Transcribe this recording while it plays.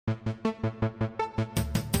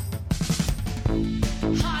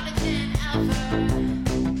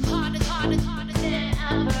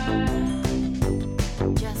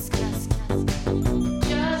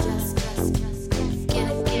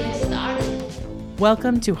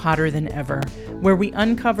Welcome to Hotter Than Ever, where we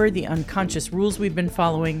uncover the unconscious rules we've been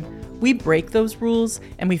following, we break those rules,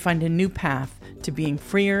 and we find a new path to being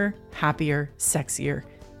freer, happier, sexier,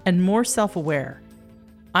 and more self-aware.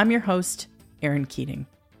 I'm your host, Erin Keating.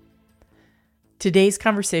 Today's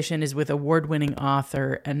conversation is with award-winning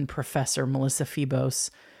author and professor Melissa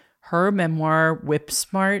Febos. Her memoir, Whip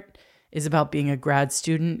Smart, is about being a grad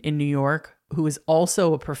student in New York who is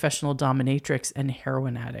also a professional dominatrix and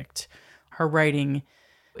heroin addict. Her writing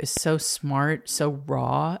is so smart, so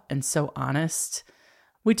raw, and so honest.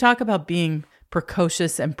 We talk about being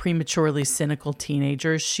precocious and prematurely cynical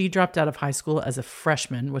teenagers. She dropped out of high school as a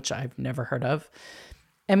freshman, which I've never heard of.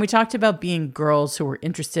 And we talked about being girls who were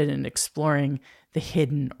interested in exploring the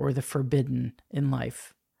hidden or the forbidden in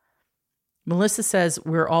life. Melissa says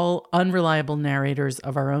we're all unreliable narrators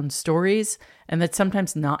of our own stories, and that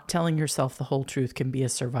sometimes not telling yourself the whole truth can be a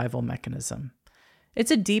survival mechanism. It's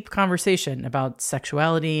a deep conversation about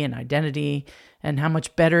sexuality and identity and how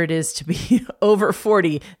much better it is to be over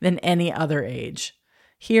 40 than any other age.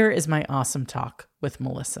 Here is my awesome talk with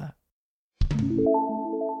Melissa.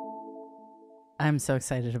 I'm so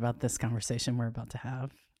excited about this conversation we're about to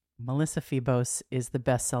have. Melissa Febos is the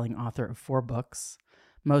best-selling author of 4 books,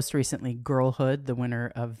 most recently Girlhood, the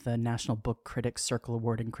winner of the National Book Critics Circle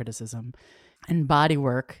Award in Criticism, and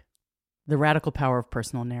Bodywork, The Radical Power of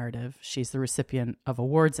Personal Narrative. She's the recipient of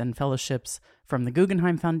awards and fellowships from the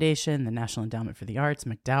Guggenheim Foundation, the National Endowment for the Arts,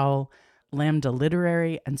 MacDowell, Lambda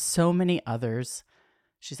Literary, and so many others.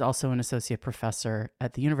 She's also an associate professor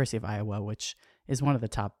at the University of Iowa, which is one of the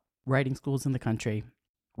top writing schools in the country.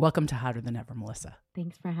 Welcome to Hotter Than Ever, Melissa.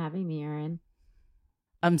 Thanks for having me, Erin.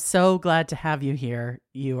 I'm so glad to have you here.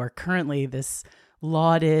 You are currently this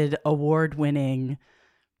lauded, award-winning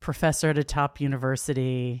professor at a top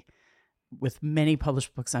university with many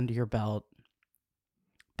published books under your belt.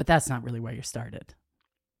 But that's not really where you started,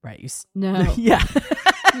 right? No. Yeah.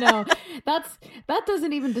 No, that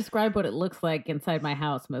doesn't even describe what it looks like inside my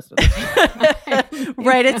house most of the time.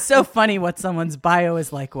 Right. It's so funny what someone's bio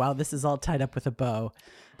is like. Wow, this is all tied up with a bow.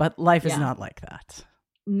 But life is not like that.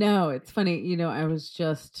 No, it's funny. I was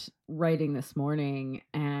just writing this morning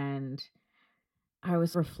and I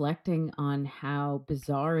was reflecting on how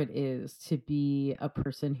bizarre it is to be a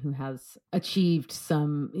person who has achieved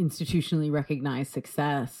some institutionally recognized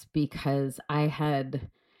success, because I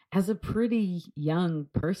had, as a pretty young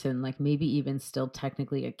person, like maybe even still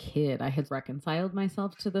technically a kid, I had reconciled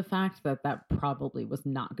myself to the fact that that probably was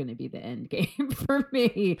not going to be the end game for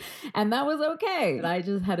me. And that was okay. I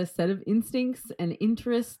just had a set of instincts and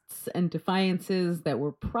interests and defiances that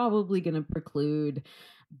were probably going to preclude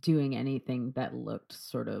doing anything that looked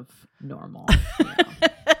sort of normal.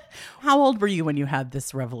 How old were you when you had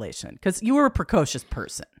this revelation? Because you were a precocious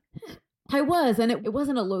person. I was, and it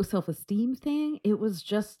wasn't a low self-esteem thing. It was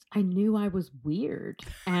just, I knew I was weird.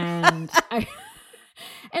 And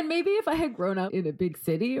and maybe if I had grown up in a big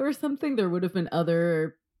city or something, there would have been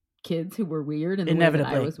other kids who were weird and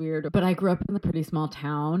inevitably I was weird. But I grew up in a pretty small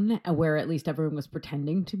town where at least everyone was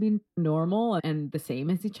pretending to be normal and the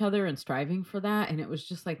same as each other and striving for that. And it was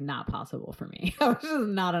just like not possible for me. It was just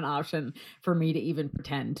not an option for me to even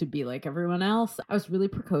pretend to be like everyone else. I was really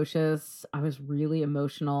precocious. I was really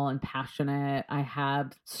emotional and passionate. I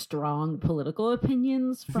had strong political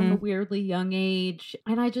opinions from a weirdly young age.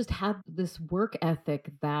 And I just had this work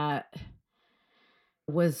ethic that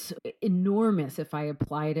was enormous if I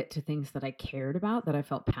applied it to things that I cared about, that I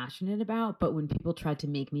felt passionate about. But when people tried to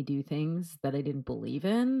make me do things that I didn't believe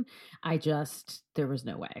in, there was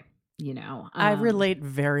no way, I relate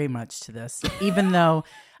very much to this, even though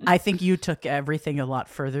I think you took everything a lot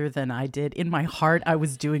further than I did. In my heart, I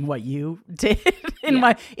was doing what you did. In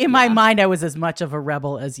my mind, I was as much of a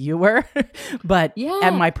rebel as you were, but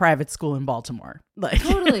at my private school in Baltimore.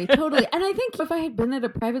 Totally. And I think if I had been at a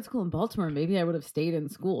private school in Baltimore, maybe I would have stayed in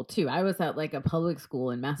school too. I was at like a public school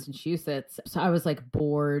in Massachusetts. So I was like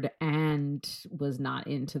bored and was not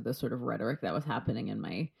into the sort of rhetoric that was happening in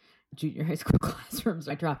my junior high school classrooms.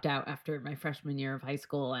 I dropped out after my freshman year of high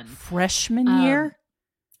school. And freshman year?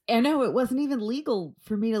 I know it wasn't even legal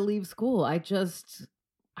for me to leave school. I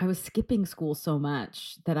was skipping school so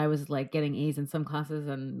much that I was like getting A's in some classes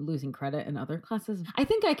and losing credit in other classes. I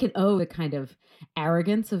think I can owe the kind of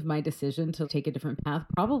arrogance of my decision to take a different path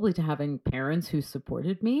probably to having parents who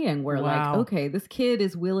supported me and were like, okay, this kid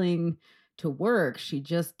is willing to work. She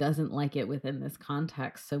just doesn't like it within this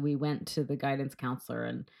context. So we went to the guidance counselor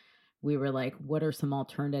and we were like, what are some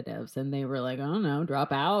alternatives? And they were like, I don't know,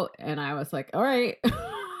 drop out. And I was like, all right,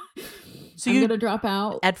 so I'm going to drop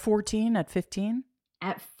out. At 14, at 15?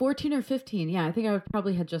 At 14 or 15, yeah, I think I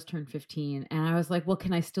probably had just turned 15. And I was like, well,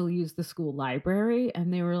 can I still use the school library?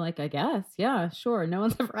 And they were like, I guess. Yeah, sure. No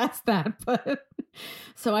one's ever asked that. But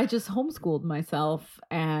so I just homeschooled myself.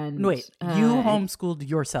 And Wait, you homeschooled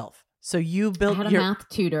yourself. So you built I had a math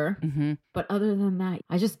tutor. Mm-hmm. But other than that,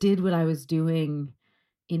 I just did what I was doing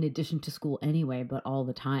in addition to school anyway, but all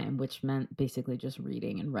the time, which meant basically just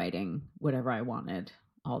reading and writing whatever I wanted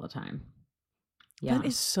all the time. Yeah. That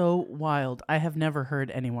is so wild. I have never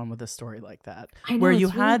heard anyone with a story like that. I know, where you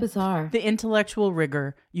it's really had bizarre. The intellectual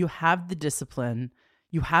rigor, you have the discipline,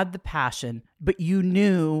 you had the passion, but you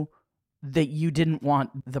knew that you didn't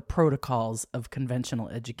want the protocols of conventional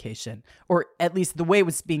education, or at least the way it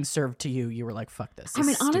was being served to you. You were like, fuck this. I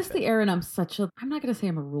mean, honestly, Erin, I'm not going to say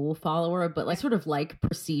I'm a rule follower, but I sort of like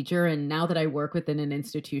procedure. And now that I work within an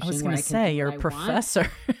institution, I was going to say, you're a professor.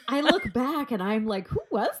 I look back and I'm like, who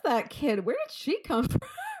was that kid? Where did she come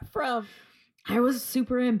from? I was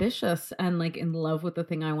super ambitious and like in love with the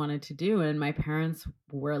thing I wanted to do. And my parents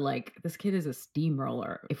were like, this kid is a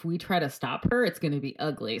steamroller. If we try to stop her, it's going to be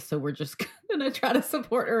ugly. So we're just going to try to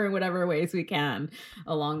support her in whatever ways we can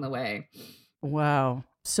along the way. Wow.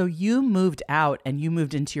 So you moved out and you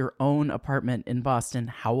moved into your own apartment in Boston.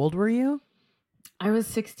 How old were you? I was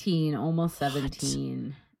 16, almost 17.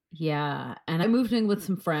 What? Yeah. And I moved in with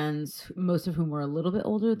some friends, most of whom were a little bit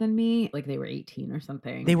older than me. Like they were 18 or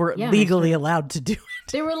something. They were legally allowed to do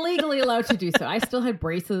it. They were legally allowed to do so. I still had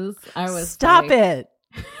braces. I was Stop it.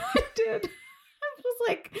 I did. I was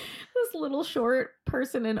like this little short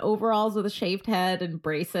person in overalls with a shaved head and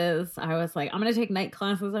braces. I was like, I'm going to take night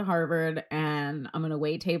classes at Harvard and I'm going to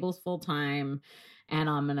wait tables full time. And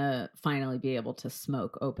I'm going to finally be able to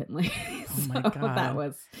smoke openly. Oh my God. That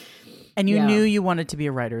was... And you knew you wanted to be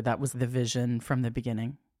a writer. That was the vision from the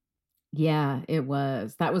beginning. Yeah, it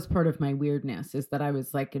was. That was part of my weirdness, is that I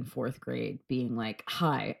was like in 4th grade being like,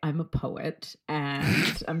 hi, I'm a poet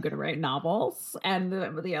and I'm going to write novels. And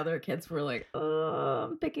the other kids were like, oh,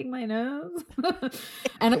 I'm picking my nose.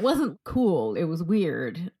 And it wasn't cool. It was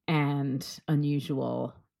weird and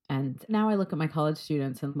unusual. And now I look at my college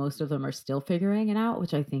students and most of them are still figuring it out,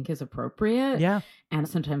 which I think is appropriate. Yeah. And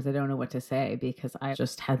sometimes I don't know what to say because I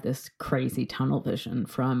just had this crazy tunnel vision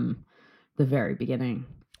from the very beginning.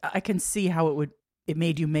 I can see how it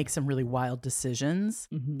made you make some really wild decisions,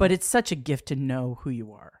 but it's such a gift to know who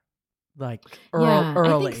you are. Like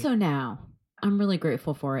early. I think so now. I'm really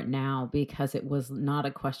grateful for it now because it was not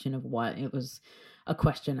a question of what, it was a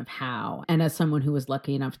question of how. And as someone who was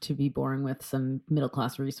lucky enough to be born with some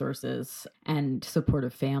middle-class resources and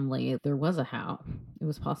supportive family, there was a how. It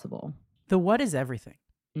was possible. The what is everything.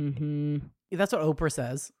 Mm-hmm. That's what Oprah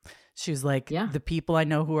says. She's like, the people I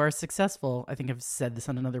know who are successful, I think I've said this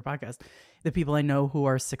on another podcast, the people I know who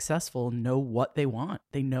are successful know what they want.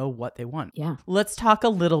 They know what they want. Yeah. Let's talk a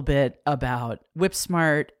little bit about Whip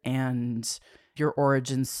Smart and your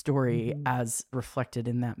origin story as reflected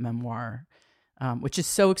in that memoir, which is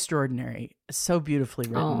so extraordinary, so beautifully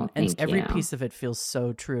written. And every piece of it feels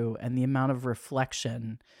so true. And the amount of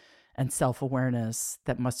reflection and self-awareness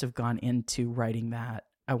that must have gone into writing that.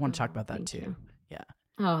 I want to talk about that too. You. Yeah.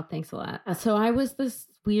 Oh, thanks a lot. So I was this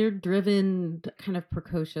weird, driven, kind of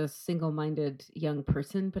precocious, single-minded young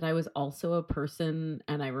person, but I was also a person,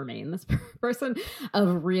 and I remain this person,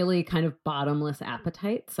 of really kind of bottomless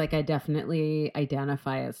appetites. Like I definitely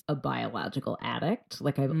identify as a biological addict.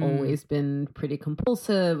 Like I've always been pretty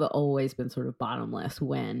compulsive, always been sort of bottomless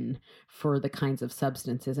for the kinds of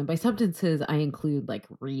substances. And by substances, I include like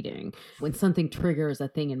reading. When something triggers a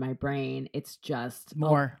thing in my brain, it's just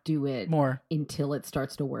more. I'll do it more until it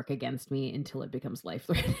starts to work against me, until it becomes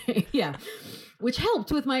life-threatening. Yeah. Which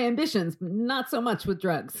helped with my ambitions, not so much with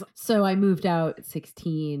drugs. So I moved out at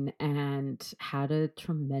 16 and had a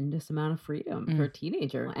tremendous amount of freedom for a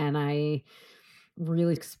teenager. And I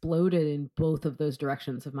really exploded in both of those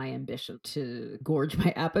directions of my ambition to gorge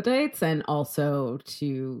my appetites and also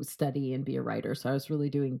to study and be a writer. So I was really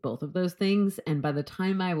doing both of those things. And by the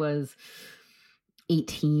time I was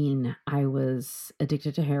 18, I was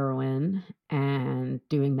addicted to heroin and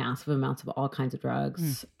doing massive amounts of all kinds of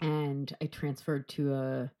drugs. And I transferred to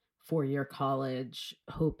a 4-year college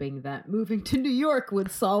hoping that moving to New York would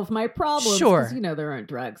solve my problems. Sure. Because, there aren't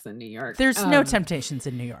drugs in New York. There's no temptations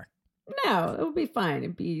in New York. No, it would be fine.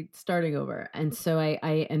 It'd be starting over. And so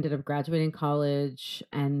I ended up graduating college.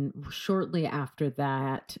 And shortly after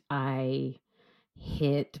that, I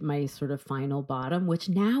hit my sort of final bottom, which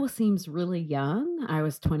now seems really young. I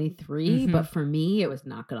was 23, but for me, it was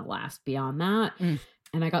not going to last beyond that. And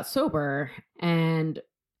I got sober. And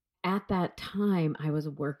at that time, I was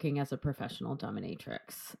working as a professional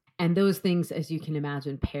dominatrix. And those things, as you can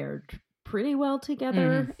imagine, paired pretty well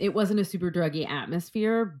together. It wasn't a super druggy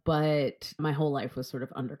atmosphere, but my whole life was sort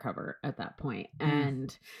of undercover at that point.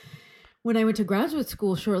 And when I went to graduate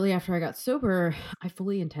school shortly after I got sober, I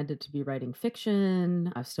fully intended to be writing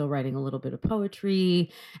fiction. I was still writing a little bit of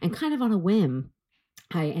poetry, and kind of on a whim,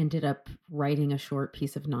 I ended up writing a short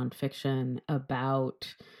piece of nonfiction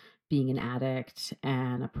about being an addict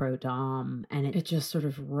and a pro-dom, and it just sort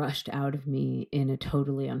of rushed out of me in a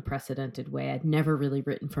totally unprecedented way. I'd never really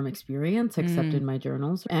written from experience except in my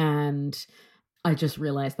journals, and I just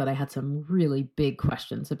realized that I had some really big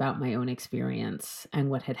questions about my own experience and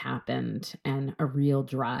what had happened, and a real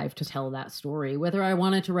drive to tell that story, whether I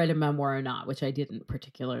wanted to write a memoir or not, which I didn't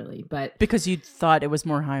particularly. But because you thought it was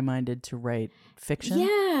more high-minded to write fiction?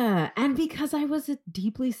 Yeah, and because I was a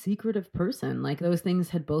deeply secretive person. Like, those things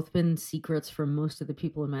had both been secrets for most of the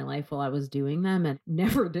people in my life while I was doing them, and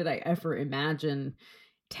never did I ever imagine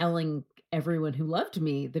telling everyone who loved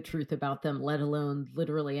me the truth about them, let alone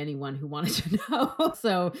literally anyone who wanted to know.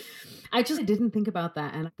 So I just didn't think about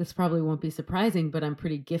that. And this probably won't be surprising, but I'm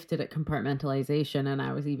pretty gifted at compartmentalization, and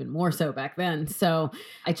I was even more so back then. So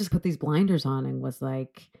I just put these blinders on and was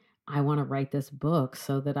like, I want to write this book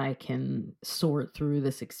so that I can sort through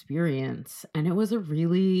this experience. And it was a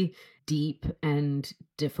really deep and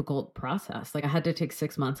difficult process. Like, I had to take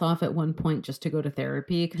 6 months off at one point just to go to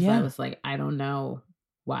therapy, because I was like, I don't know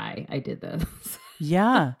why I did this.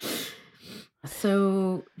 Yeah.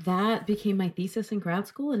 So that became my thesis in grad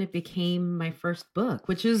school, and it became my first book,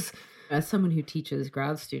 which is, as someone who teaches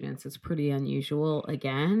grad students, it's pretty unusual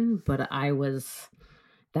again, but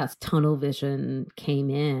that tunnel vision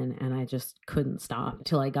came in, and I just couldn't stop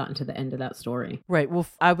until I got into the end of that story. Right. Well,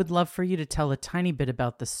 I would love for you to tell a tiny bit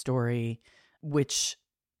about the story, which,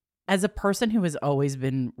 as a person who has always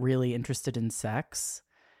been really interested in sex,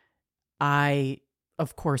 I,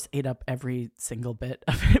 of course, ate up every single bit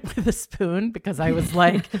of it with a spoon, because I was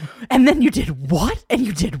like, and then you did what? And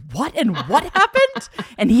you did what? And what happened?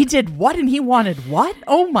 And he did what? And he wanted what?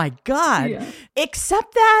 Oh my God. Yeah.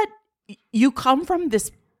 Except that you come from this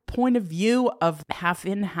point of view of half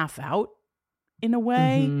in, half out, in a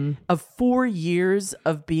way, of 4 years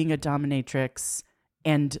of being a dominatrix,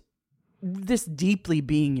 and this deeply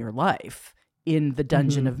being your life in the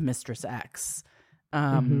dungeon of Mistress X.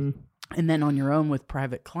 And then on your own with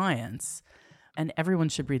private clients. And everyone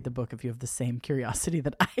should read the book if you have the same curiosity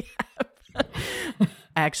that I have.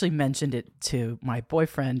 I actually mentioned it to my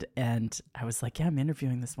boyfriend, and I was like, yeah, I'm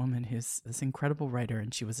interviewing this woman who's this incredible writer,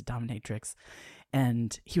 and she was a dominatrix.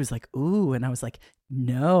 And he was like, ooh. And I was like,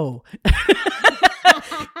 no.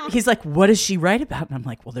 He's like, what does she write about? And I'm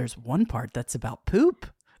like, well, there's one part that's about poop.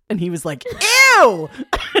 And he was like, ew.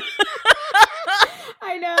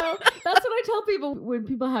 I know. That's what I tell people when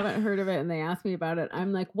people haven't heard of it and they ask me about it.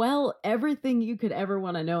 I'm like, well, everything you could ever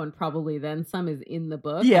want to know, and probably then some, is in the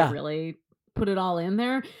book. Yeah. I really put it all in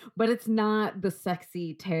there, but it's not the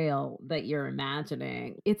sexy tale that you're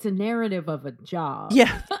imagining. It's a narrative of a job.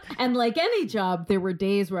 Yeah. And like any job, there were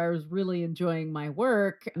days where I was really enjoying my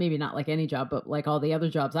work. Maybe not like any job, but like all the other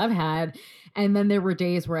jobs I've had. And then there were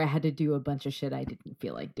days where I had to do a bunch of shit I didn't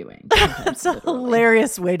feel like doing. That's a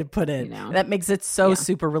hilarious way to put it. You know? That makes it so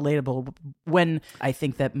super relatable, when I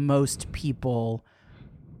think that most people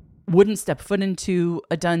wouldn't step foot into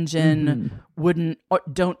a dungeon,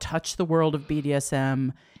 don't touch the world of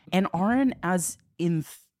BDSM, and aren't as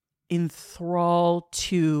enthralled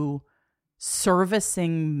to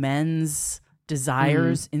servicing men's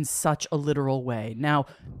desires in such a literal way. Now,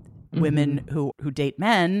 women who date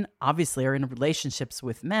men obviously are in relationships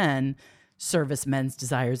with men, service men's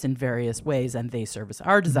desires in various ways, and they service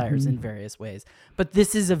our desires in various ways. But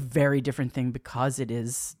this is a very different thing, because it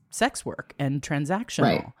is sex work and transactional.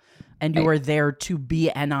 Right. And you are there to be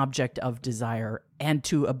an object of desire, and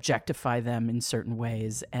to objectify them in certain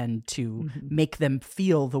ways, and to make them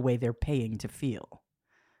feel the way they're paying to feel.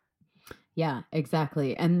 Yeah,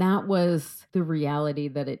 exactly. And that was the reality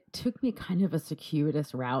that it took me kind of a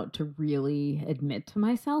circuitous route to really admit to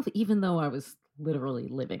myself, even though I was literally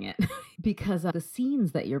living it. Because of the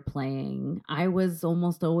scenes that you're playing, I was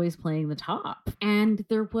almost always playing the top. And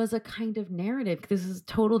there was a kind of narrative. This is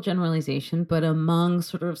total generalization, but among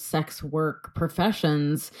sort of sex work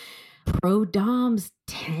professions, pro-doms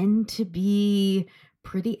tend to be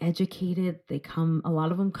pretty educated. A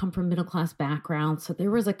lot of them come from middle-class backgrounds. So there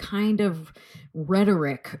was a kind of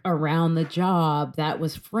rhetoric around the job that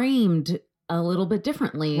was framed a little bit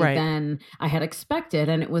differently than I had expected.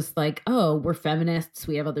 And it was like, oh, we're feminists,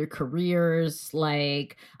 we have other careers,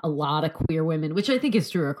 like a lot of queer women, which I think is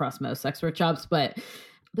true across most sex work jobs. But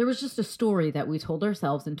there was just a story that we told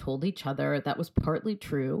ourselves and told each other that was partly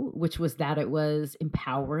true, which was that it was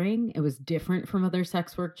empowering. It was different from other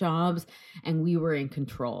sex work jobs, and we were in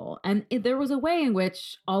control. And there was a way in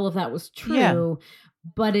which all of that was true,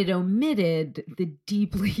 but it omitted the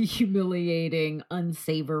deeply humiliating,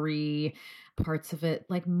 unsavory parts of it.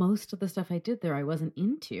 Like most of the stuff I did there, I wasn't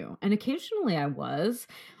into. And occasionally I was.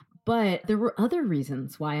 But there were other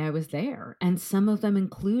reasons why I was there. And some of them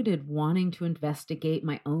included wanting to investigate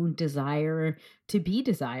my own desire to be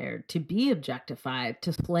desired, to be objectified,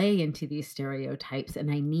 to play into these stereotypes.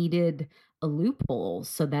 And I needed a loophole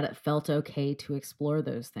so that it felt okay to explore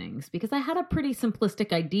those things, because I had a pretty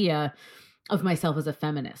simplistic idea of myself as a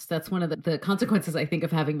feminist. That's one of the consequences, I think,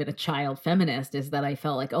 of having been a child feminist, is that I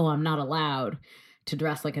felt like, oh, I'm not allowed to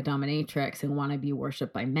dress like a dominatrix and want to be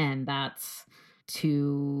worshipped by men. That's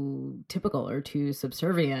too typical or too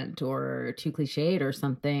subservient or too cliched or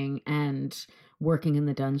something. And working in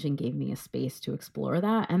the dungeon gave me a space to explore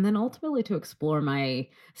that, and then ultimately to explore my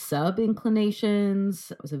sub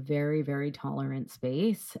inclinations. It was a very, very tolerant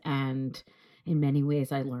space, and in many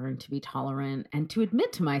ways I learned to be tolerant and to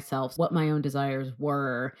admit to myself what my own desires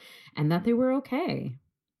were and that they were okay.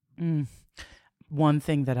 One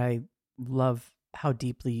thing that I love how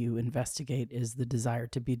deeply you investigate is the desire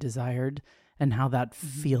to be desired, and how that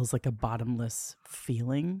feels like a bottomless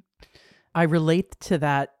feeling. I relate to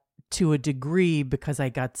that to a degree because I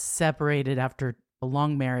got separated after a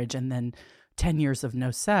long marriage and then 10 years of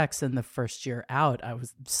no sex. And the first year out, I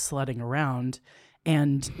was slutting around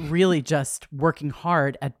and really just working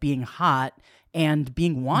hard at being hot and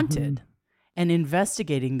being wanted and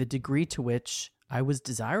investigating the degree to which I was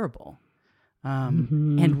desirable,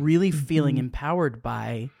 and really feeling empowered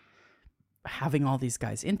by having all these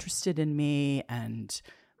guys interested in me and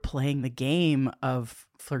playing the game of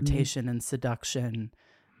flirtation and seduction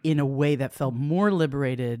in a way that felt more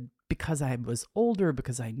liberated, because I was older,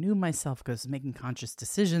 because I knew myself, because I was making conscious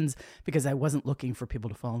decisions, because I wasn't looking for people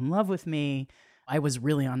to fall in love with me. I was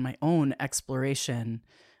really on my own exploration.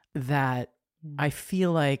 That I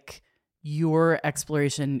feel like your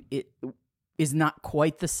exploration is not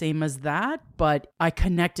quite the same as that, but I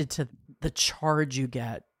connected to the charge you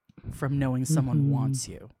get from knowing someone wants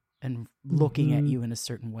you and looking at you in a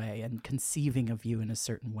certain way and conceiving of you in a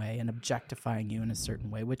certain way and objectifying you in a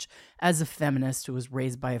certain way, which, as a feminist who was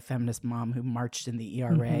raised by a feminist mom who marched in the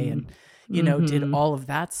ERA and, did all of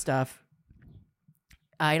that stuff,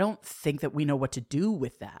 I don't think that we know what to do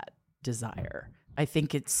with that desire. I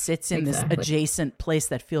think it sits in this adjacent place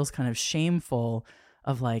that feels kind of shameful,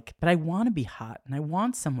 of like, but I want to be hot and I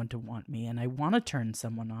want someone to want me and I want to turn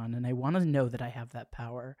someone on and I want to know that I have that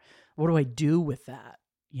power. What do I do with that?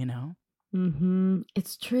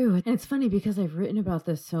 It's true. And it's funny because I've written about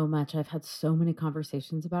this so much. I've had so many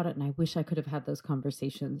conversations about it, and I wish I could have had those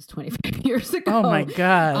conversations 25 years ago. Oh my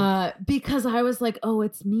God. Because I was like, oh,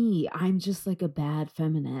 it's me. I'm just like a bad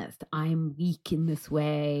feminist. I'm weak in this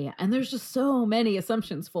way. And there's just so many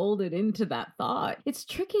assumptions folded into that thought. It's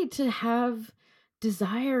tricky to have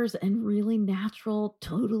desires and really natural,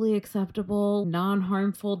 totally acceptable,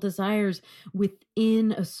 non-harmful desires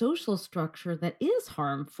within a social structure that is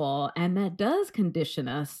harmful and that does condition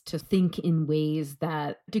us to think in ways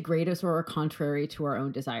that degrade us or are contrary to our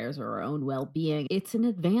own desires or our own well-being. It's an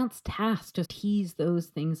advanced task to tease those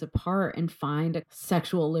things apart and find a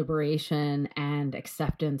sexual liberation and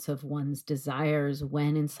acceptance of one's desires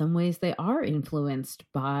when in some ways they are influenced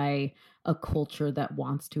by a culture that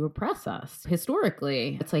wants to oppress us.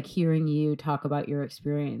 Historically, it's like hearing you talk about your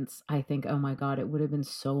experience. I think, oh my God, it would have been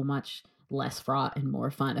so much less fraught and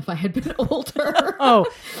more fun if I had been older. Oh,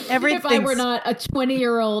 everything. If I were not a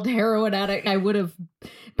 20-year-old heroin addict, I would have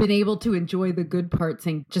been able to enjoy the good parts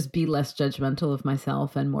and just be less judgmental of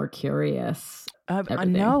myself and more curious.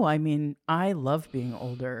 No, I mean, I love being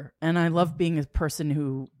older, and I love being a person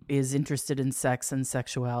who is interested in sex and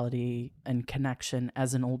sexuality and connection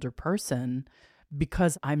as an older person,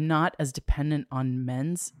 because I'm not as dependent on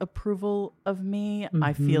men's approval of me.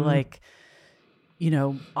 I feel like,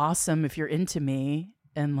 awesome if you're into me,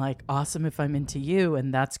 and like awesome if I'm into you,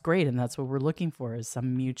 and that's great, and that's what we're looking for, is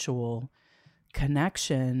some mutual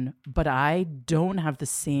connection. But I don't have the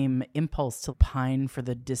same impulse to pine for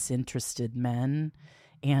the disinterested men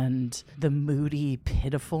and the moody,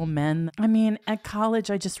 pitiful men. I mean, at college,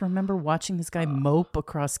 I just remember watching this guy mope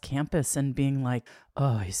across campus and being like,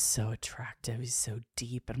 oh, he's so attractive, he's so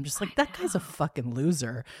deep. And I'm just like, that guy's a fucking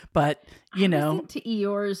loser. But, I was into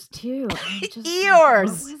Eeyores too.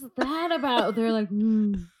 Eeyores! What was that about? They're like,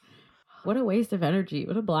 what a waste of energy.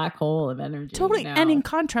 What a black hole of energy. Totally. And in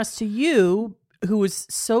contrast to you, who was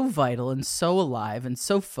so vital and so alive and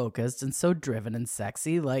so focused and so driven and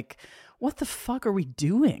sexy. Like, what the fuck are we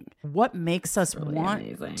doing? What makes us really want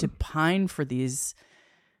amazing. to pine for these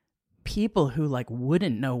people who like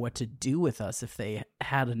wouldn't know what to do with us if they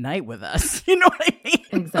had a night with us? You know what I mean?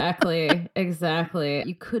 Exactly.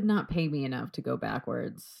 You could not pay me enough to go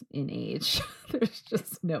backwards in age. There's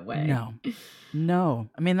just no way. No.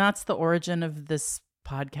 I mean, that's the origin of this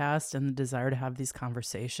podcast and the desire to have these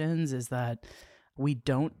conversations, is that we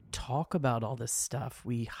don't talk about all this stuff.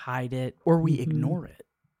 We hide it or we ignore it.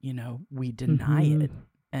 You know, we deny it.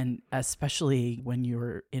 And especially when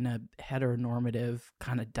you're in a heteronormative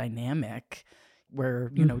kind of dynamic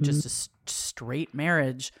where, you know, just a straight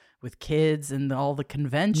marriage with kids and all the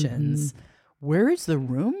conventions, where is the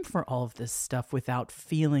room for all of this stuff without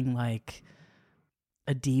feeling like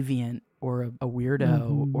a deviant or a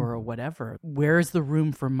weirdo or a whatever? Where is the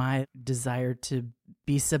room for my desire to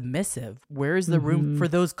be submissive? Where is the room for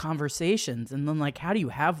those conversations? And then, like, how do you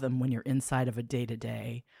have them when you're inside of a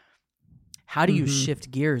day-to-day? How do you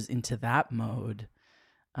shift gears into that mode?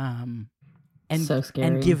 And so scary.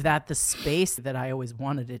 And give that the space that I always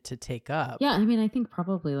wanted it to take up. Yeah, I mean, I think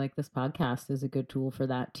probably like this podcast is a good tool for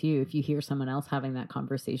that too. If you hear someone else having that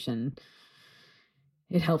conversation,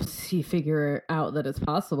 it helps you figure out that it's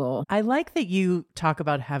possible. I like that you talk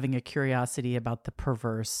about having a curiosity about the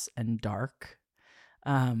perverse and dark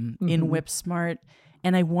in Whip Smart.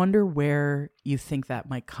 And I wonder where you think that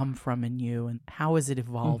might come from in you, and how has it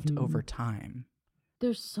evolved over time?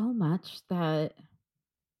 There's so much that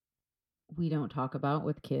we don't talk about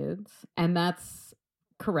with kids, and that's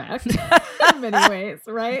correct in many ways,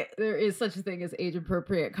 right? There is such a thing as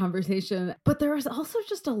age-appropriate conversation, but there is also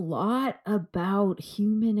just a lot about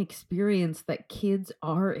human experience that kids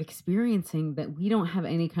are experiencing that we don't have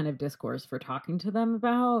any kind of discourse for talking to them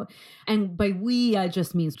about. And by we, I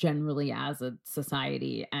just means generally as a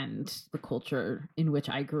society and the culture in which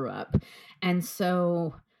I grew up. And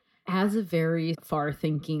so as a very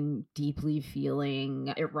far-thinking, deeply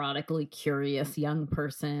feeling, erotically curious young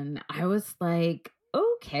person, I was like,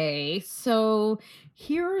 okay, so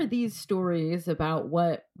here are these stories about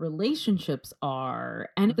what relationships are.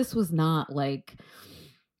 And this was not like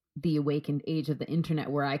the awakened age of the internet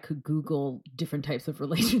where I could Google different types of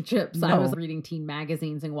relationships. No. I was reading teen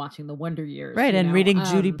magazines and watching the Wonder Years. Right, and reading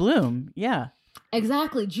Judy Blume. Yeah.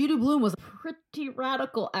 Exactly. Judy Blume was pretty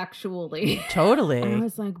radical, actually. Totally. I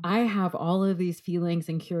was like, I have all of these feelings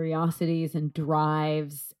and curiosities and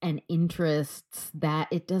drives and interests that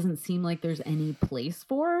it doesn't seem like there's any place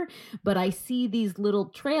for. But I see these little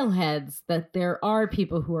trailheads that there are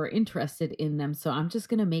people who are interested in them. So I'm just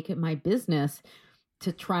going to make it my business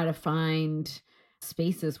to try to find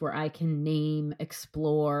spaces where I can name,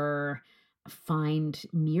 explore, find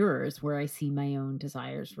mirrors where I see my own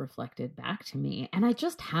desires reflected back to me. And I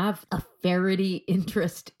just have a ferrety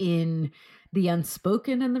interest in the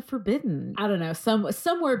unspoken and the forbidden. I don't know,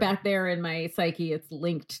 somewhere back there in my psyche, it's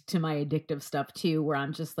linked to my addictive stuff too, where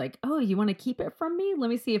I'm just like, oh, you want to keep it from me? Let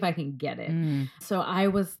me see if I can get it. So I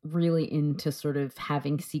was really into sort of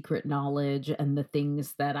having secret knowledge and the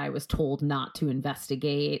things that I was told not to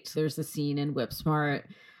investigate. There's a scene in Whip Smart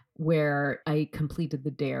where I completed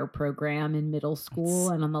the DARE program in middle school.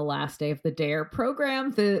 And on the last day of the DARE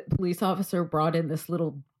program, the police officer brought in this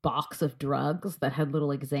little box of drugs that had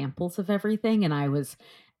little examples of everything. And I was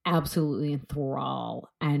absolutely enthralled.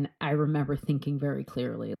 And I remember thinking very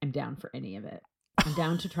clearly, I'm down for any of it. I'm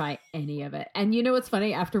down to try any of it. And you know what's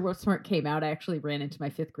funny? After Whip Smart came out, I actually ran into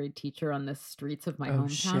my 5th grade teacher on the streets of my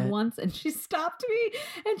hometown once. And she stopped me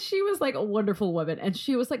and she was like a wonderful woman. And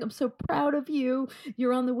she was like, I'm so proud of you.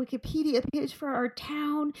 You're on the Wikipedia page for our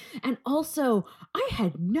town. And also, I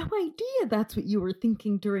had no idea that's what you were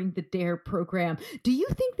thinking during the DARE program. Do you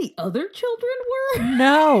think the other children were?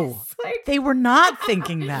 No, like, they were not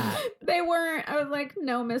thinking that. They weren't. I was like,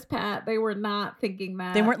 no, Miss Pat, they were not thinking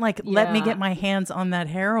that. They weren't like, let me get my hands on that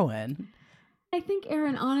heroin. I think,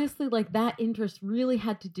 Erin, honestly, like that interest really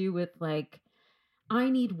had to do with like, I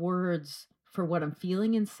need words for what I'm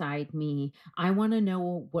feeling inside me. I want to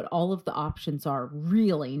know what all of the options are,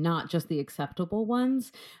 really, not just the acceptable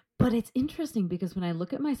ones. But it's interesting because when I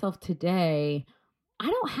look at myself today, I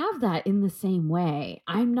don't have that in the same way.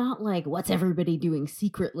 I'm not like, what's everybody doing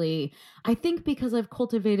secretly? I think because I've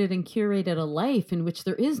cultivated and curated a life in which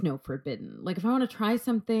there is no forbidden. Like if I want to try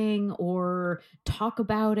something or talk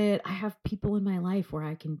about it, I have people in my life where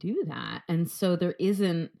I can do that. And so there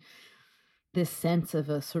isn't this sense of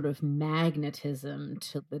a sort of magnetism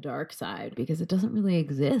to the dark side because it doesn't really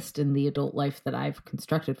exist in the adult life that I've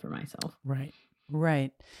constructed for myself. Right.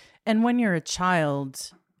 Right. And when you're a child,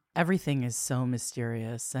 everything is so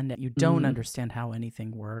mysterious and you don't understand how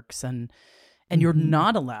anything works. And you're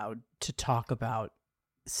not allowed to talk about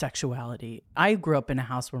sexuality. I grew up in a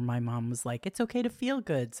house where my mom was like, it's okay to feel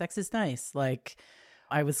good. Sex is nice. Like,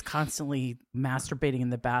 I was constantly masturbating in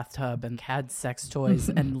the bathtub and had sex toys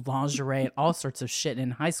and lingerie and all sorts of shit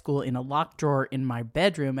in high school in a locked drawer in my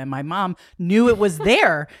bedroom. And my mom knew it was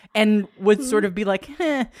there and would sort of be like,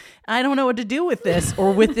 I don't know what to do with this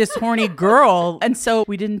or with this horny girl. And so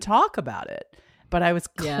we didn't talk about it. But I was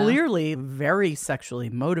clearly very sexually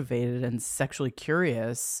motivated and sexually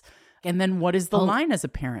curious. And then what is the line as a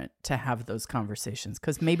parent to have those conversations?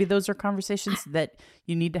 Because maybe those are conversations that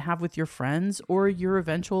you need to have with your friends or your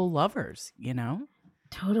eventual lovers, you know?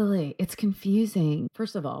 Totally. It's confusing.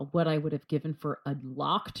 First of all, what I would have given for a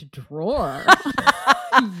locked drawer.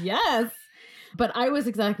 Yes. But I was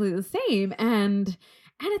exactly the same. And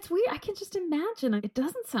it's weird. I can just imagine it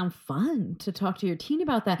doesn't sound fun to talk to your teen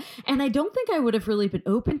about that. And I don't think I would have really been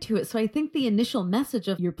open to it. So I think the initial message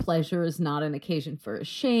of your pleasure is not an occasion for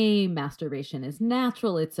shame. Masturbation is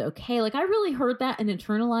natural. It's okay. Like I really heard that and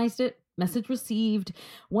internalized it. Message received.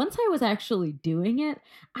 Once I was actually doing it,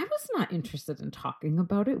 I was not interested in talking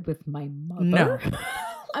about it with my mother. No.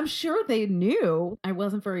 I'm sure they knew I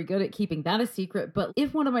wasn't very good at keeping that a secret. But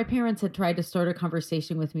if one of my parents had tried to start a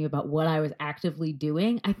conversation with me about what I was actively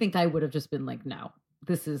doing, I think I would have just been like, no,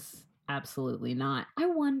 this is absolutely not. I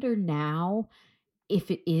wonder now if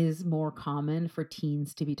it is more common for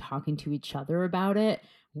teens to be talking to each other about it.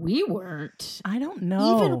 We weren't. I don't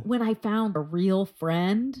know. Even when I found a real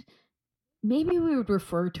friend, maybe we would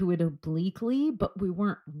refer to it obliquely, but we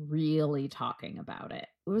weren't really talking about it.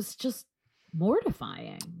 It was just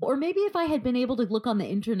mortifying. Or maybe if I had been able to look on the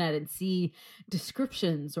internet and see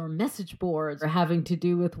descriptions or message boards or having to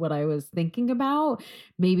do with what I was thinking about,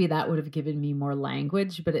 maybe that would have given me more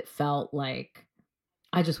language, but it felt like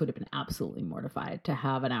I just would have been absolutely mortified to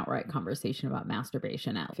have an outright conversation about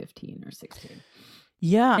masturbation at 15 or 16.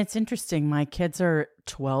 Yeah, it's interesting. My kids are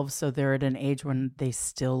 12, so they're at an age when they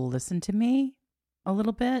still listen to me a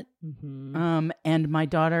little bit. And my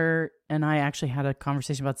daughter and I actually had a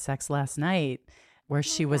conversation about sex last night where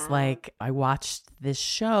she was like, I watched this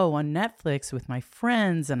show on Netflix with my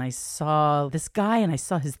friends and I saw this guy and I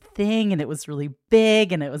saw his thing and it was really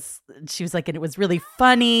big and she was like, and it was really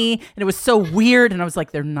funny and it was so weird. And I was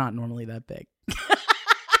like, they're not normally that big.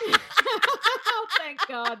 Oh, thank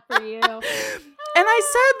God for you. And I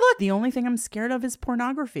said, look, the only thing I'm scared of is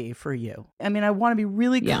pornography for you. I mean, I want to be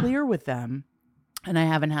really clear with them. And I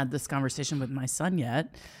haven't had this conversation with my son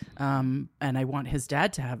yet. And I want his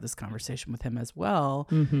dad to have this conversation with him as well,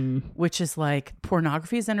 which is like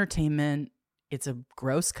pornography is entertainment. It's a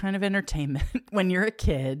gross kind of entertainment when you're a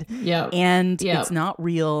kid. And it's not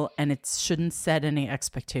real and it shouldn't set any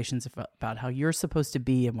expectations about how you're supposed to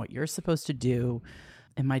be and what you're supposed to do.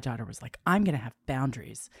 And my daughter was like, I'm going to have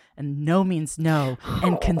boundaries and no means no.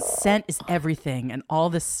 And consent is everything and all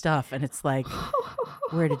this stuff. And it's like,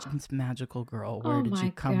 where did this magical girl, where did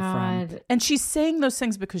you come from? And she's saying those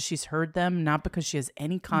things because she's heard them, not because she has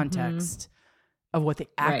any context of what they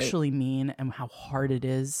actually mean and how hard it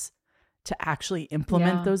is to actually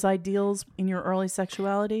implement those ideals in your early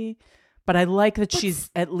sexuality. But I like that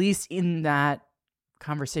she's at least in that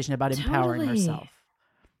conversation about empowering herself.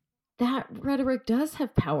 That rhetoric does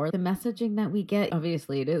have power. The messaging that we get,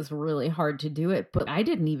 obviously it is really hard to do it, but I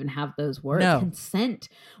didn't even have those words. No. Consent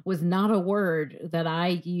was not a word that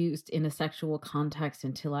I used in a sexual context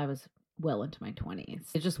until I was well into my 20s.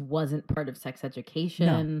 It just wasn't part of sex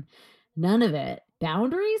education. No. None of it.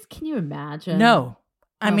 Boundaries? Can you imagine? No.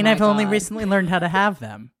 I mean, I've only recently learned how to have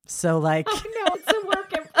them. So like... I know, it's a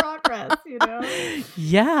work in progress, you know?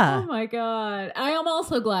 Yeah. Oh my God. I am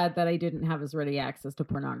also glad that I didn't have as ready access to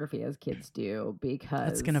pornography as kids do because...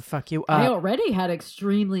 That's going to fuck you up. I already had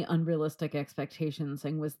extremely unrealistic expectations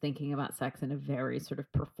and was thinking about sex in a very sort of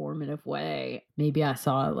performative way. Maybe I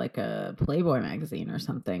saw like a Playboy magazine or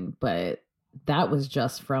something, but... that was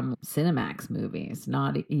just from Cinemax movies,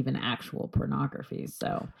 not even actual pornography.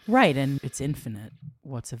 So right, and it's infinite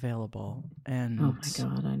what's available. And oh my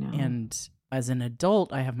God, I know. And as an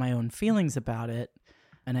adult, I have my own feelings about it,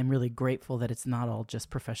 and I'm really grateful that it's not all just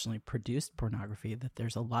professionally produced pornography. That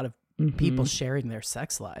there's a lot of people sharing their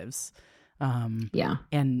sex lives.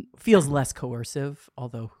 And feels less coercive,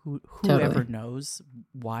 although whoever knows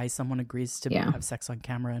why someone agrees to have sex on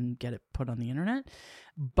camera and get it put on the internet.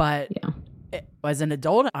 But as an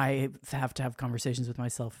adult, I have to have conversations with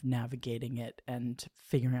myself, navigating it and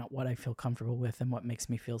figuring out what I feel comfortable with and what makes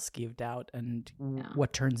me feel skeeved out and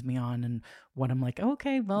what turns me on and what I'm like,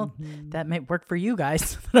 okay, well, that might work for you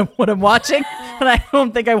guys, what I'm watching, but I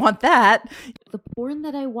don't think I want that. The porn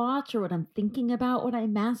that I watch or what I'm thinking about when I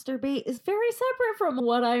masturbate is very separate from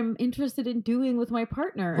what I'm interested in doing with my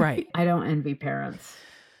partner. Right. I don't envy parents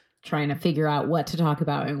trying to figure out what to talk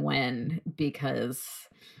about and when, because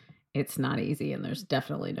it's not easy and there's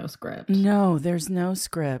definitely no script. No, there's no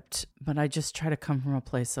script, but I just try to come from a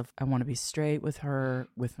place of I want to be straight with her,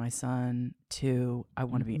 with my son, too. I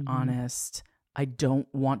want to be honest. I don't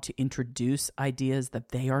want to introduce ideas that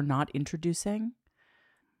they are not introducing.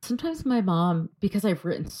 Sometimes my mom, because I've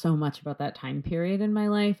written so much about that time period in my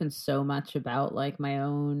life and so much about like my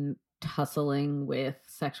own tussling with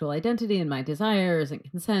sexual identity and my desires and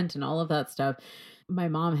consent and all of that stuff, my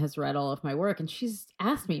mom has read all of my work and she's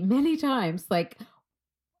asked me many times, like,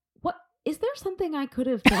 what is there something I could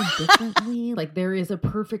have done differently? Like, there is a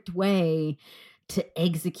perfect way to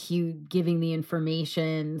execute giving the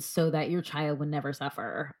information so that your child would never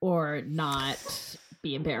suffer or not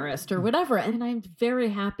be embarrassed or whatever. And I'm very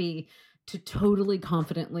happy to totally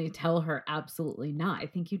confidently tell her, absolutely not. I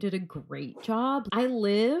think you did a great job. I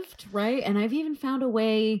lived, right? And I've even found a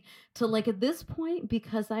way to, like, at this point,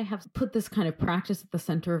 because I have put this kind of practice at the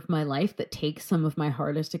center of my life that takes some of my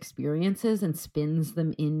hardest experiences and spins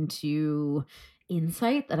them into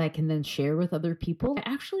insight that I can then share with other people.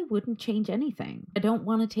 I actually wouldn't change anything. I don't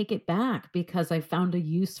want to take it back because I found a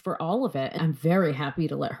use for all of it. I'm very happy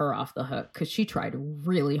to let her off the hook because she tried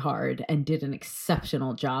really hard and did an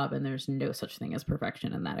exceptional job. And there's no such thing as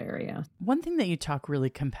perfection in that area. One thing that you talk really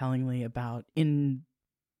compellingly about in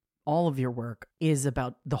all of your work is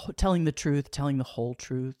about telling the truth, telling the whole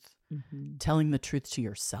truth, telling the truth to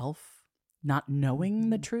yourself, not knowing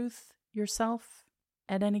the truth yourself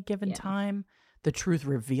at any given time. The truth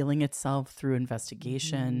revealing itself through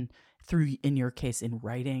investigation, through, in your case, in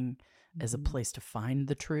writing as a place to find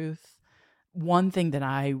the truth. One thing that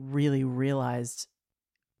I really realized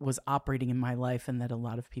was operating in my life and that a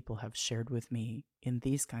lot of people have shared with me in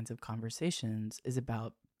these kinds of conversations is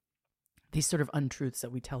about these sort of untruths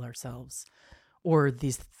that we tell ourselves or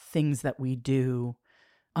these things that we do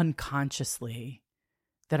unconsciously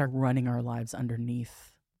that are running our lives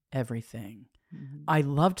underneath everything. I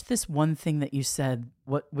loved this one thing that you said,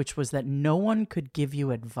 which was that no one could give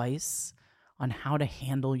you advice on how to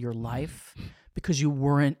handle your life because you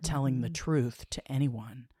weren't telling the truth to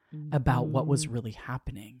anyone about what was really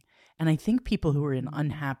happening. And I think people who are in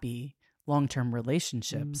unhappy long-term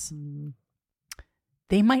relationships,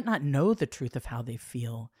 they might not know the truth of how they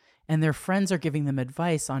feel, and their friends are giving them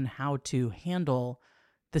advice on how to handle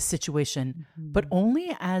the situation, but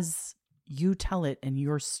only as you tell it in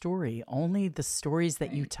your story. Only the stories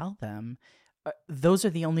that you tell them, those are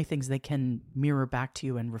the only things they can mirror back to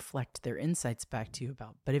you and reflect their insights back to you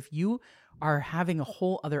about. But if you are having a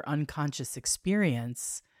whole other unconscious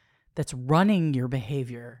experience that's running your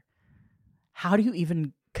behavior, how do you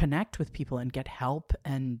even connect with people and get help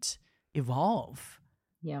and evolve?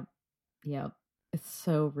 Yep. It's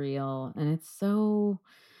so real and it's so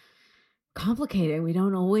complicated. We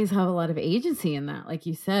don't always have a lot of agency in that. Like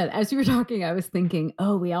you said, as you were talking, I was thinking,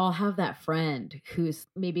 oh, we all have that friend who's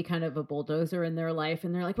maybe kind of a bulldozer in their life.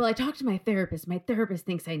 And they're like, well, I talked to my therapist. My therapist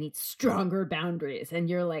thinks I need stronger boundaries. And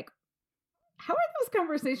you're like, how are those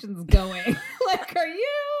conversations going? Like, are you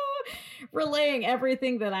relaying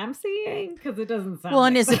everything that I'm seeing? Because it doesn't sound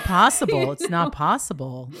and is it possible? It's not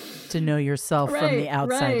possible to know yourself from the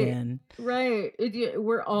outside in. Right.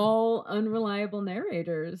 We're all unreliable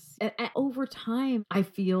narrators. And over time, I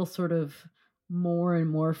feel sort of more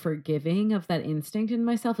and more forgiving of that instinct in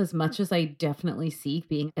myself, as much as I definitely seek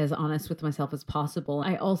being as honest with myself as possible.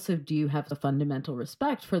 I also do have a fundamental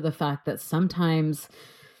respect for the fact that sometimes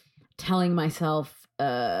telling myself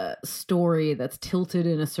a story that's tilted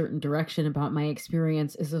in a certain direction about my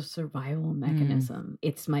experience is a survival mechanism.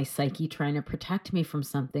 It's my psyche trying to protect me from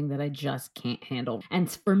something that I just can't handle. And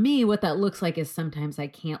for me, what that looks like is sometimes I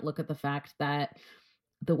can't look at the fact that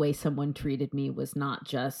the way someone treated me was not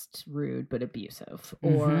just rude, but abusive,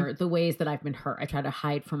 or the ways that I've been hurt. I try to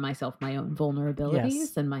hide from myself my own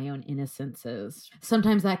vulnerabilities and my own innocences.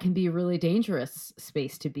 Sometimes that can be a really dangerous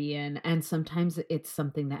space to be in. And sometimes it's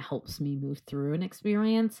something that helps me move through an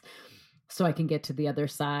experience so I can get to the other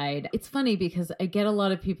side. It's funny because I get a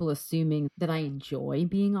lot of people assuming that I enjoy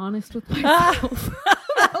being honest with myself.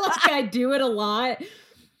 Like I do it a lot.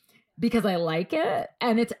 because I like it.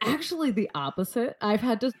 And it's actually the opposite. I've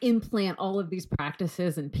had to implant all of these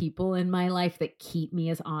practices and people in my life that keep me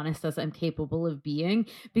as honest as I'm capable of being,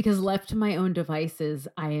 because left to my own devices,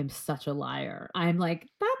 I am such a liar. I'm like,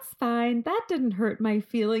 that's fine. That didn't hurt my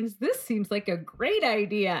feelings. This seems like a great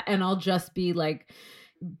idea. And I'll just be like,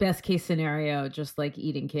 best case scenario, just like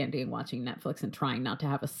eating candy and watching Netflix and trying not to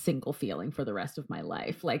have a single feeling for the rest of my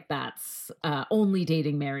life. Like that's only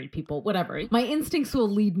dating married people, whatever. My instincts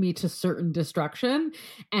will lead me to certain destruction.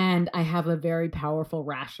 And I have a very powerful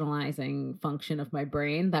rationalizing function of my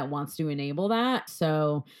brain that wants to enable that.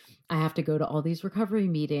 So I have to go to all these recovery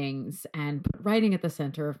meetings and put writing at the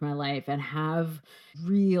center of my life and have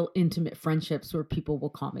real intimate friendships where people will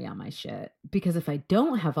call me on my shit. Because if I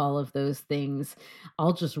don't have all of those things,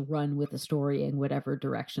 I'll just run with the story in whatever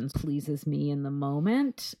direction pleases me in the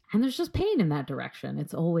moment. And there's just pain in that direction.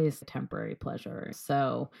 It's always a temporary pleasure.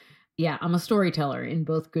 So yeah, I'm a storyteller in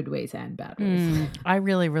both good ways and bad ways. I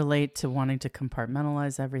really relate to wanting to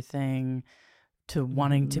compartmentalize everything, to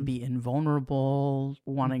wanting to be invulnerable,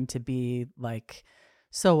 wanting to be like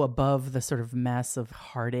so above the sort of mess of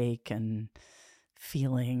heartache and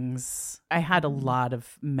feelings. I had a lot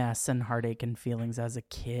of mess and heartache and feelings as a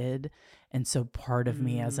kid. And so part of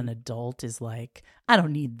me as an adult is like, I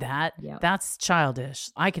don't need that. Yep. That's childish.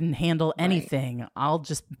 I can handle anything. I'll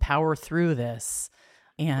just power through this.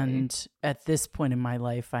 And at this point in my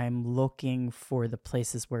life, I'm looking for the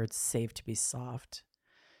places where it's safe to be soft,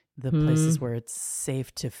 the places where it's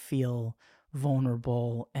safe to feel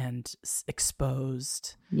vulnerable and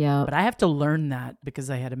exposed. Yeah. But I have to learn that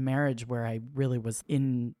because I had a marriage where I really was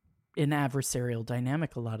in an adversarial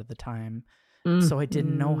dynamic a lot of the time. So I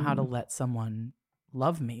didn't know how to let someone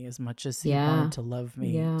love me as much as he wanted to love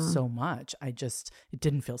me so much. It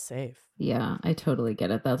didn't feel safe. Yeah, I totally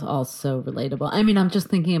get it. That's all so relatable. I mean, I'm just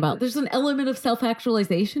thinking about there's an element of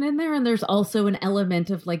self-actualization in there, and there's also an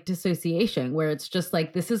element of like dissociation where it's just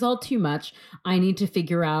like, this is all too much. I need to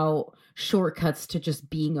figure out shortcuts to just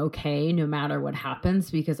being okay no matter what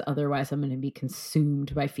happens, because otherwise I'm going to be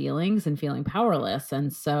consumed by feelings and feeling powerless.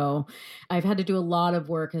 And so I've had to do a lot of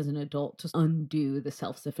work as an adult to undo the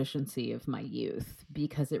self-sufficiency of my youth,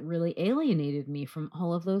 because it really alienated me from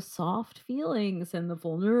all of those soft feelings and the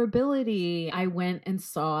vulnerability. I went and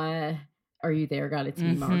saw Are You There, God? It's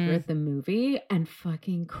Me, Margaret, the movie, and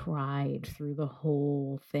fucking cried through the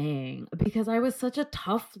whole thing because I was such a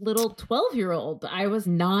tough little 12-year-old. I was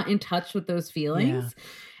not in touch with those feelings,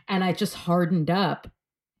 and I just hardened up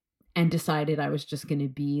and decided I was just going to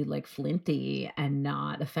be like flinty and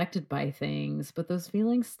not affected by things. But those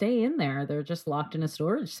feelings stay in there. They're just locked in a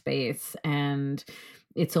storage space. And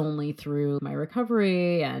it's only through my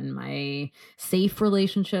recovery and my safe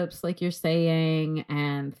relationships, like you're saying,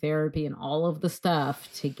 and therapy and all of the stuff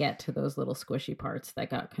to get to those little squishy parts that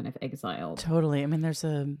got kind of exiled. Totally. I mean, there's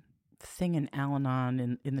a thing in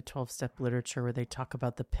Al-Anon in the 12-step literature where they talk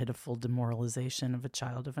about the pitiful demoralization of a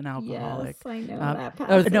child of an alcoholic. Yes, I know that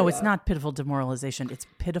passage. No, it's not pitiful demoralization. It's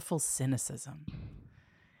pitiful cynicism.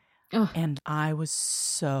 And I was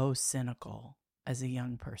so cynical as a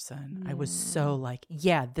young person. I was so like,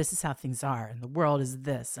 yeah, this is how things are, and the world is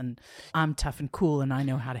this, and I'm tough and cool, and I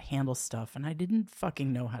know how to handle stuff. And I didn't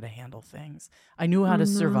fucking know how to handle things. I knew how to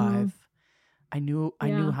survive. I knew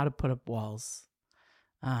how to put up walls.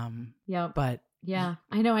 But yeah,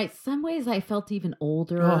 I know. Some ways I felt even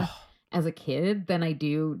older as a kid than I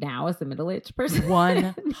do now as a middle-aged person.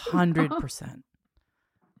 100%.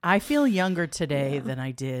 I feel younger today than I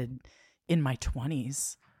did in my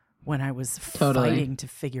 20s when I was fighting to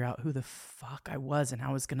figure out who the fuck I was and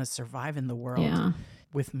how I was going to survive in the world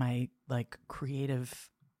with my like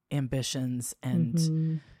creative ambitions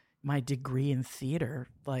and my degree in theater.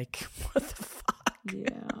 Like, what the fuck?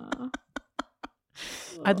 Yeah.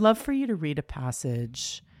 I'd love for you to read a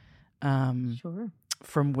passage from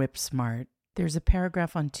Whip Smart. There's a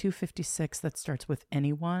paragraph on 256 that starts with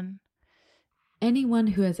anyone. Anyone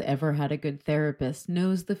who has ever had a good therapist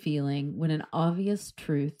knows the feeling when an obvious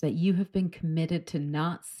truth that you have been committed to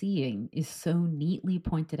not seeing is so neatly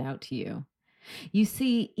pointed out to you. You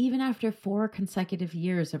see, even after 4 consecutive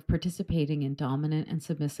years of participating in dominant and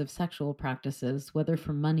submissive sexual practices, whether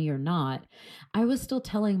for money or not, I was still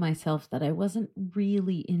telling myself that I wasn't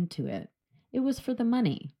really into it. It was for the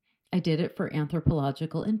money. I did it for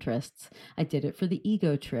anthropological interests. I did it for the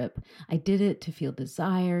ego trip. I did it to feel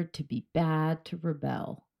desired, to be bad, to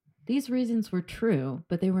rebel. These reasons were true,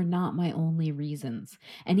 but they were not my only reasons.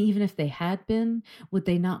 And even if they had been, would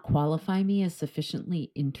they not qualify me as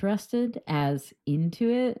sufficiently interested, as into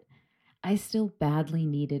it? I still badly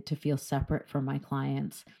needed to feel separate from my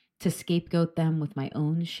clients, to scapegoat them with my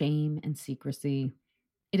own shame and secrecy.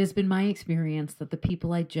 It has been my experience that the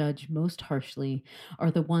people I judge most harshly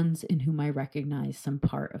are the ones in whom I recognize some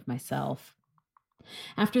part of myself.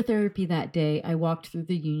 After therapy that day, I walked through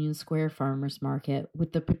the Union Square Farmers Market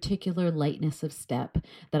with the particular lightness of step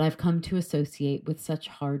that I've come to associate with such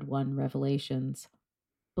hard won revelations.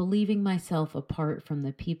 Believing myself apart from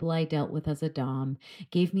the people I dealt with as a Dom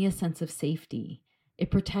gave me a sense of safety.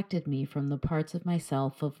 It protected me from the parts of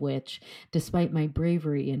myself of which, despite my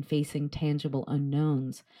bravery in facing tangible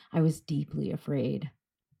unknowns, I was deeply afraid.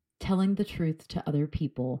 Telling the truth to other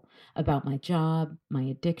people about my job, my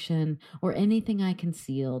addiction, or anything I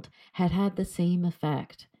concealed had had the same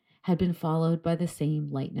effect, had been followed by the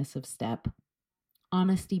same lightness of step.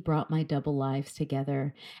 Honesty brought my double lives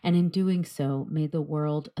together, and in doing so, made the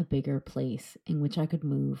world a bigger place in which I could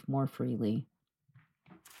move more freely.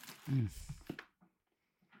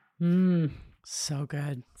 Mm. So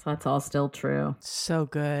good. So that's all still true. So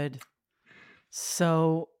good.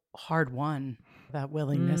 So hard won. That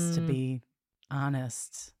willingness to be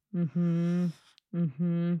honest. Yeah,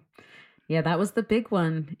 that was the big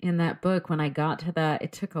one in that book. When I got to that,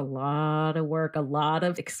 it took a lot of work, a lot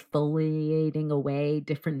of exfoliating away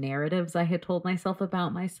different narratives I had told myself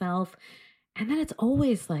about myself. And then it's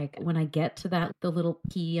always like when I get to that, the little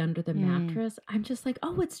pea under the mattress, I'm just like,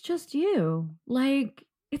 oh, it's just you. Like,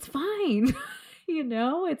 it's fine.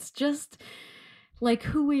 It's just like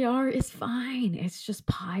who we are is fine. It's just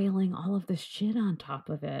piling all of this shit on top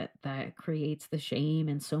of it that creates the shame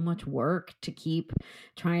and so much work to keep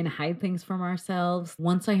trying to hide things from ourselves.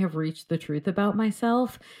 Once I have reached the truth about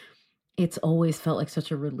myself, it's always felt like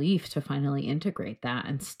such a relief to finally integrate that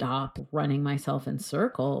and stop running myself in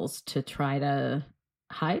circles to try to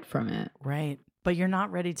hide from it. Right. But you're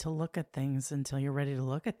not ready to look at things until you're ready to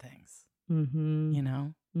look at things.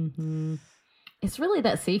 It's really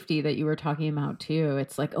that safety that you were talking about too.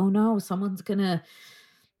 It's like, oh no, someone's going to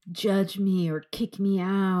judge me or kick me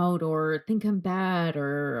out or think I'm bad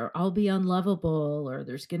or I'll be unlovable or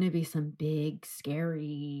there's going to be some big,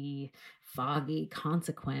 scary, foggy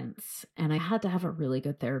consequence. And I had to have a really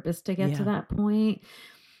good therapist to get to that point.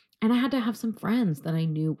 And I had to have some friends that I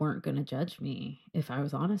knew weren't going to judge me if I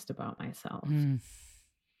was honest about myself.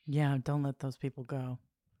 Yeah, don't let those people go.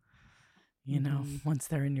 Once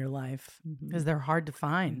they're in your life, because they're hard to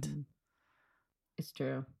find. It's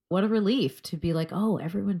true. What a relief to be like, oh,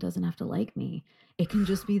 everyone doesn't have to like me. It can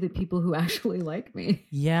just be the people who actually like me.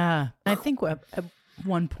 Yeah. I think at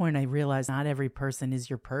one point I realized not every person is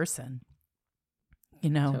your person.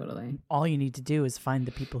 Totally. All you need to do is find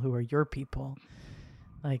the people who are your people.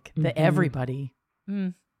 Like the everybody.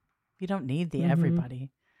 You don't need the everybody.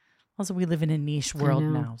 Also, we live in a niche world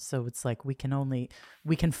now, so it's like we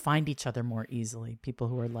can find each other more easily, people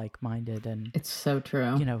who are like-minded and it's so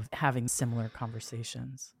true. Having similar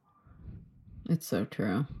conversations. It's so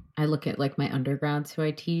true. I look at like my undergrads who I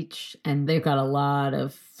teach, and they've got a lot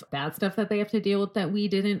of bad stuff that they have to deal with that we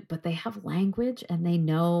didn't, but they have language and they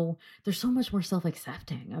know they're so much more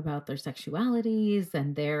self-accepting about their sexualities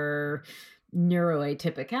and their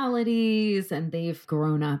neuroatypicalities, and they've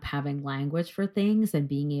grown up having language for things and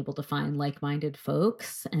being able to find like-minded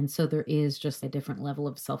folks. And so there is just a different level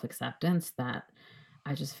of self-acceptance that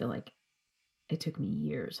I just feel like it took me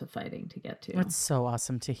years of fighting to get to. It's so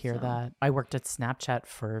awesome to hear that. I worked at Snapchat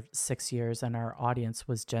for 6 years and our audience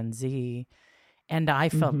was Gen Z. And I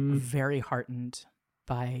felt very heartened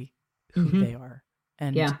by who they are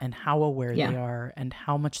and how aware they are and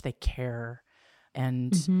how much they care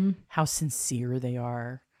and how sincere they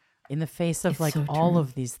are in the face of all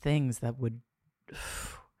of these things that would,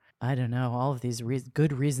 I don't know, all of these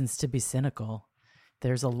good reasons to be cynical.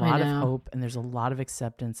 There's a lot of hope and there's a lot of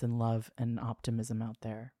acceptance and love and optimism out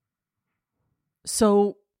there.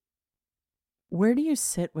 So where do you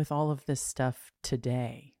sit with all of this stuff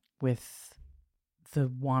today, with the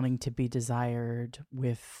wanting to be desired,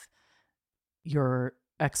 with your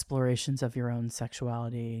explorations of your own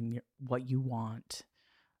sexuality and what you want?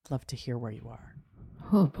 I'd love to hear where you are.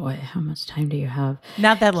 Oh boy, how much time do you have?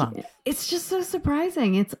 Not that long. It's just so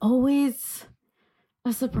surprising. It's always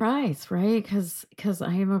a surprise, right? Because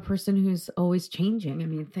I am a person who's always changing. I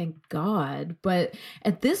mean, thank God. But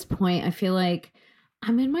at this point, I feel like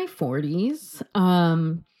I'm in my 40s.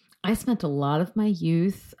 I spent a lot of my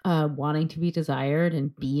youth wanting to be desired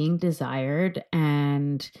and being desired,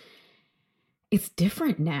 and it's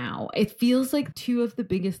different now. It feels like two of the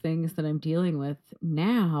biggest things that I'm dealing with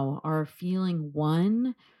now are feeling,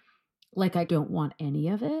 one, like I don't want any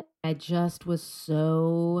of it. I just was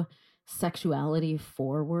so sexuality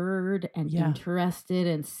forward and interested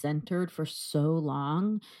and centered for so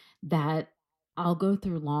long that I'll go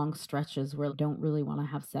through long stretches where I don't really want to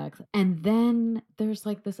have sex. And then there's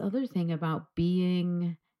like this other thing about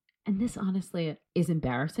being, and this honestly is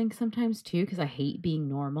embarrassing sometimes too, because I hate being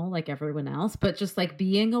normal like everyone else, but just like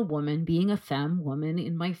being a woman, being a femme woman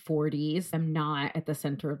in my 40s, I'm not at the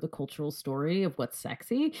center of the cultural story of what's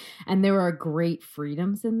sexy. And there are great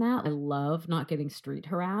freedoms in that. I love not getting street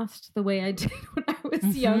harassed the way I did when I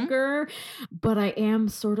was younger. But I am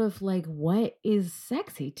sort of like, what is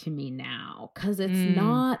sexy to me now? Because it's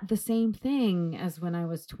not the same thing as when I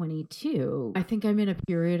was 22. I think I'm in a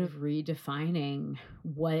period of redefining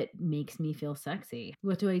what makes me feel sexy.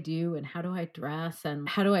 What do I do and how do I dress and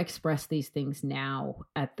how do I express these things now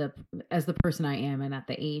as the person I am and at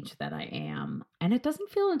the age that I am? And it doesn't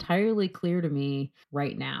feel entirely clear to me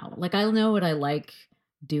right now. Like I know what I like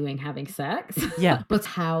doing having sex. Yeah. But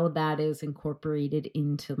how that is incorporated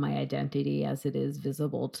into my identity as it is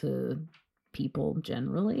visible to people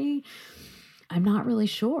generally, I'm not really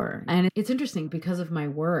sure. And it's interesting because of my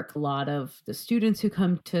work, a lot of the students who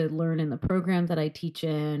come to learn in the program that I teach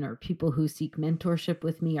in, or people who seek mentorship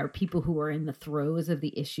with me, are people who are in the throes of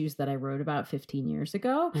the issues that I wrote about 15 years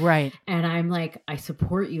ago. Right. And I'm like, I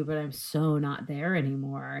support you, but I'm so not there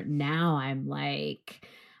anymore. Now I'm like,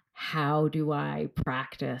 how do I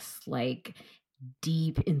practice like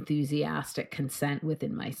deep, enthusiastic consent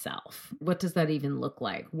within myself? What does that even look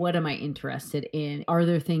like? What am I interested in? Are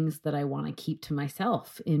there things that I want to keep to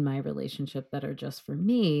myself in my relationship that are just for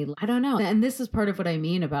me? I don't know. And this is part of what I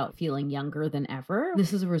mean about feeling younger than ever.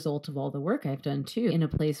 This is a result of all the work I've done too, in a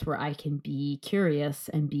place where I can be curious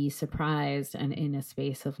and be surprised and in a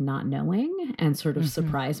space of not knowing and sort of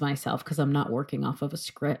surprise myself because I'm not working off of a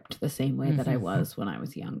script the same way that I was when I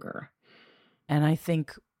was younger. And I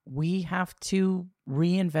think we have to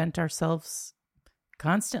reinvent ourselves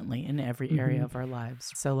constantly in every area of our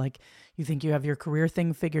lives. So like you think you have your career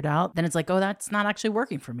thing figured out, then it's like, oh, that's not actually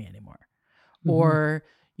working for me anymore. Or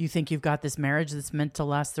you think you've got this marriage that's meant to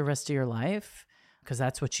last the rest of your life because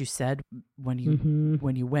that's what you said when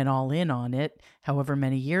you went all in on it, however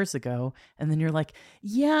many years ago. And then you're like,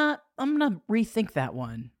 yeah, I'm going to rethink that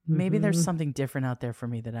one. Maybe there's something different out there for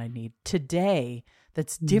me that I need today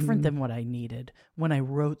that's different than what I needed when I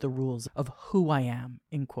wrote the rules of who I am,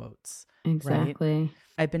 in quotes. Exactly. Right?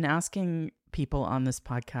 I've been asking people on this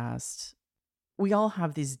podcast, we all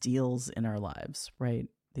have these deals in our lives, right?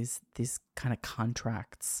 These kind of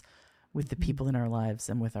contracts with the people in our lives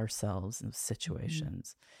and with ourselves and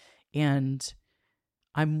situations. And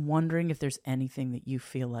I'm wondering if there's anything that you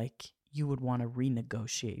feel like you would want to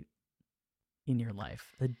renegotiate in your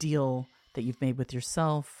life, the deal that you've made with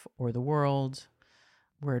yourself or the world,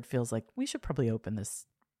 where it feels like we should probably open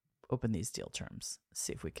these deal terms,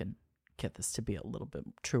 see if we can get this to be a little bit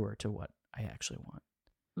truer to what I actually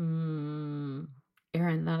want.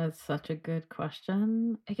 Erin, that is such a good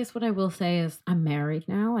question. I guess what I will say is I'm married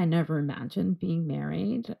now. I never imagined being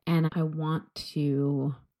married. And I want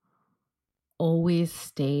to always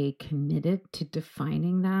stay committed to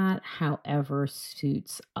defining that however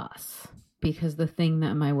suits us. Because the thing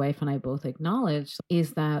that my wife and I both acknowledged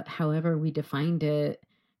is that however we defined it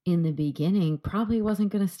in the beginning probably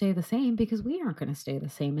wasn't going to stay the same because we aren't going to stay the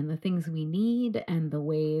same. And the things we need and the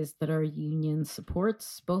ways that our union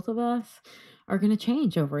supports both of us are going to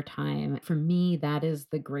change over time. For me, that is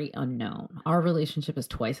the great unknown. Our relationship is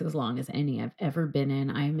twice as long as any I've ever been in.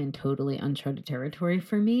 I'm in totally uncharted territory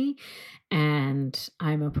for me. And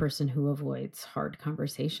I'm a person who avoids hard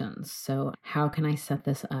conversations. So how can I set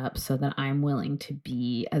this up so that I'm willing to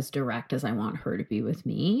be as direct as I want her to be with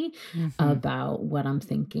me about what I'm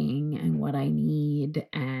thinking and what I need?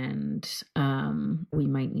 And we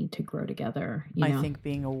might need to grow together. I think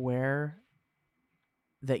being aware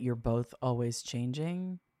that you're both always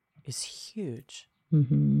changing is huge.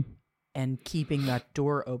 And keeping that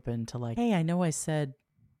door open to like, hey, I know I said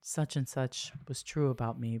such and such was true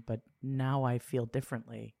about me, but now I feel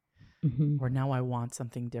differently. Or now I want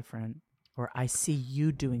something different. Or I see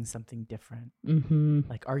you doing something different.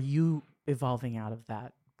 Like, are you evolving out of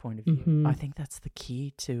that point of view? I think that's the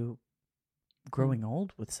key to growing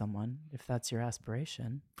old with someone, if that's your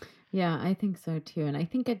aspiration. Yeah, I think so too. And I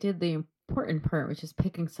think I did the important part, which is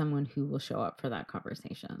picking someone who will show up for that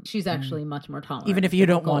conversation. She's actually much more tolerant. Even if you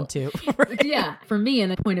don't want to. Right? Yeah. For me,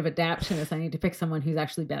 and a point of adaptation is I need to pick someone who's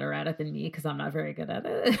actually better at it than me because I'm not very good at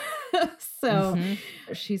it. So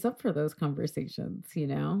she's up for those conversations, you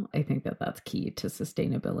know? I think that that's key to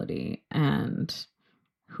sustainability. And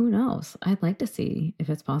who knows? I'd like to see if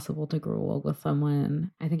it's possible to grow old with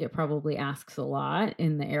someone. I think it probably asks a lot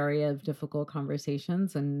in the area of difficult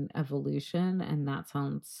conversations and evolution, and that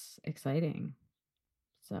sounds exciting.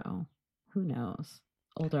 So who knows?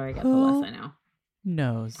 Older I get, the less I know.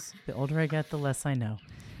 knows? The older I get, the less I know.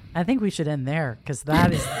 I think we should end there because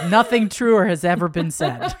that is nothing truer has ever been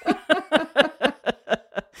said.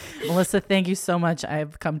 Melissa, thank you so much.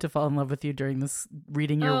 I've come to fall in love with you during this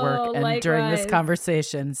reading your work and likewise. during this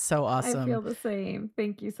conversation. So awesome. I feel the same.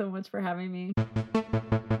 Thank you so much for having me.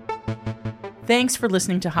 Thanks for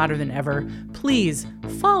listening to Hotter Than Ever. Please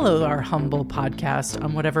follow our humble podcast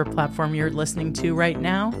on whatever platform you're listening to right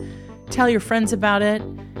now. Tell your friends about it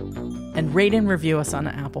and rate and review us on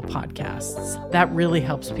Apple Podcasts. That really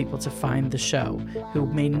helps people to find the show who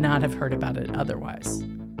may not have heard about it otherwise.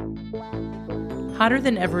 Hotter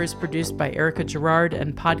Than Ever is produced by Erica Gerard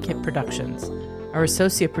and Podkit Productions. Our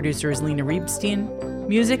associate producer is Lena Riebstein.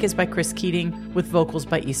 Music is by Chris Keating with vocals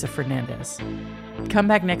by Isa Fernandez. Come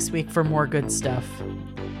back next week for more good stuff.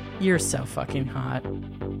 You're so fucking hot.